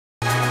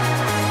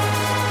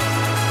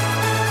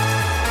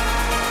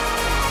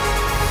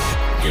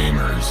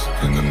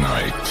gamers in the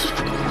night.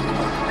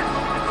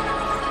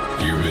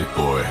 Gigabit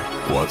boy,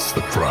 what's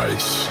the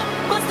price?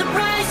 What's the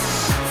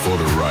price? For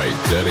the right,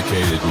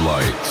 dedicated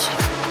light.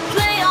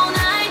 Play all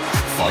night.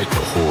 Fight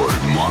the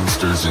horde,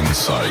 monsters in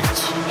sight.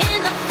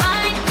 In the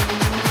fight.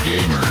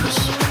 Gamers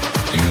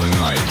in the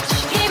night.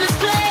 Gamers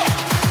play.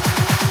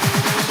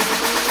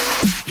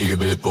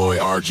 Gigabit boy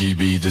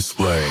R.G.B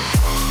display.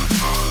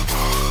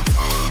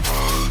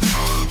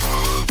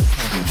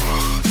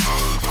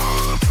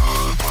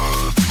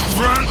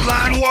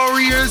 Frontline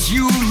warriors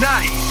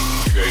unite.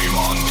 Game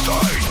on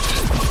tight.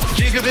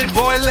 Gigabit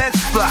boy, let's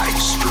fly.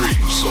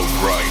 Stream so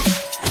bright.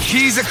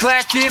 Keys are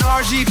clacking,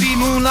 R.G.B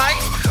moonlight.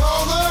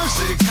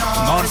 Colors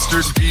ignite.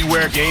 Monsters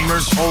beware,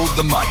 gamers hold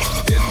the mic.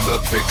 In the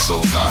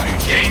pixel night.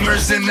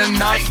 Gamers in the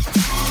night.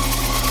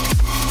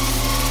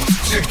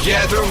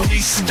 Together we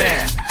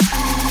stand.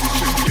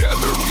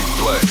 Together we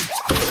play.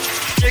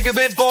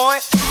 Gigabit boy.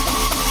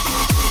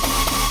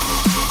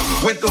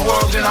 With the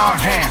world in our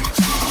hands.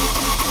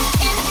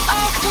 In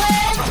our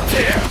clan.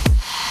 There.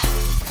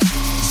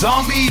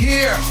 Zombie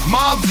here,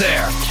 mob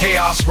there.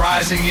 Chaos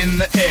rising in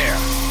the air.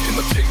 In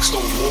the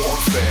pixel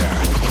warfare.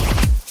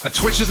 A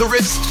twitch of the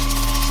wrist.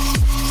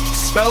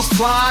 Spells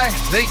fly,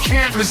 they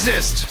can't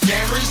resist.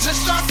 Can't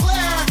resist our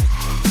flare.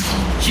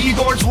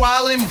 Keyboards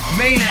wildin,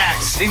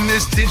 maniacs in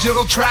this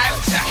digital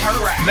tract.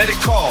 Counteract. Medic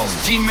calls,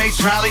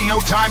 teammates rally, no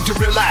time to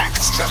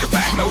relax. Got your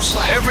back, no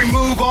slack. Every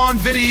move on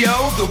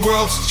video, the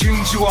world's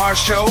tuned to our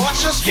show.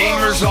 Watch us flow.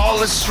 Gamers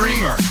all a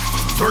streamer.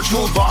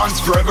 Virtual bonds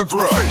forever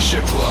grow.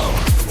 Friendship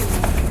love.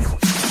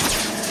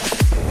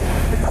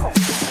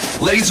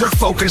 Laser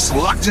focus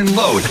locked and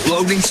load.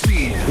 Loading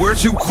speed, we're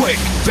too quick.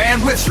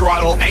 Bandwidth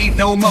throttle ain't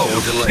no mode.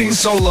 No delay. Ping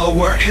solo,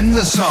 we're in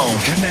the zone.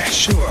 Connect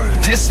sure.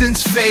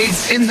 Distance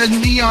fades in the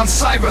neon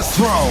cyber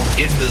throne.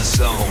 In the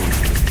zone.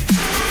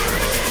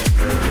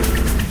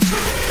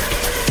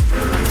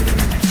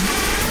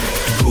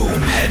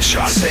 Boom,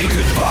 headshot, say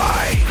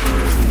goodbye.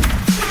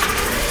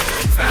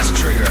 Fast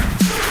trigger.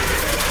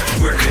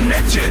 We're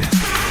connected.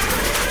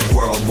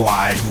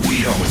 Worldwide,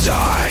 we don't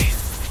die.